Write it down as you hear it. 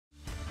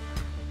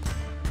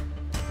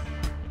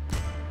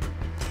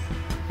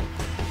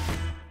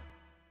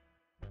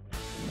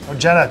Well,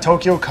 Jenna,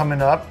 Tokyo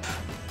coming up.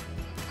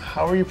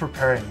 How are you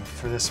preparing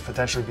for this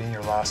potentially being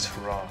your last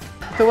hurrah?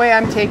 The way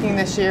I'm taking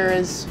this year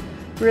is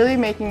really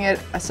making it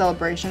a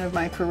celebration of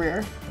my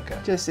career. Okay.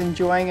 Just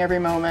enjoying every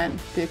moment,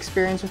 the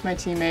experience with my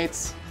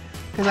teammates,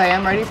 because I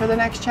am ready for the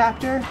next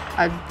chapter.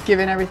 I've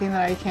given everything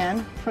that I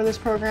can for this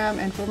program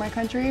and for my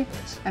country,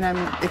 and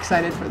I'm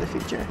excited for the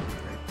future.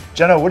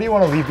 Jenna, what do you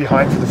want to leave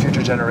behind for the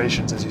future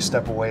generations as you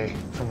step away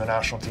from the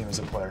national team as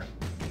a player?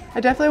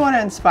 I definitely want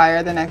to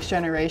inspire the next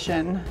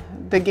generation.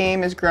 The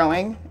game is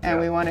growing, and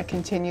we want to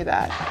continue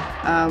that.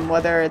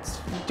 Whether it's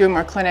doing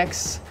more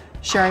clinics,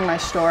 sharing my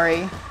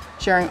story,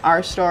 sharing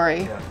our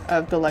story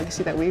of the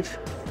legacy that we've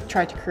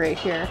tried to create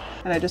here.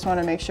 And I just want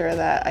to make sure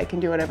that I can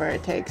do whatever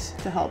it takes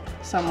to help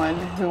someone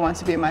who wants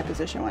to be in my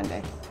position one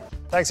day.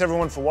 Thanks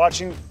everyone for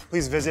watching.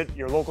 Please visit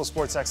your local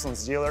sports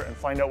excellence dealer and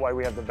find out why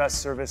we have the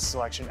best service,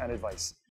 selection, and advice.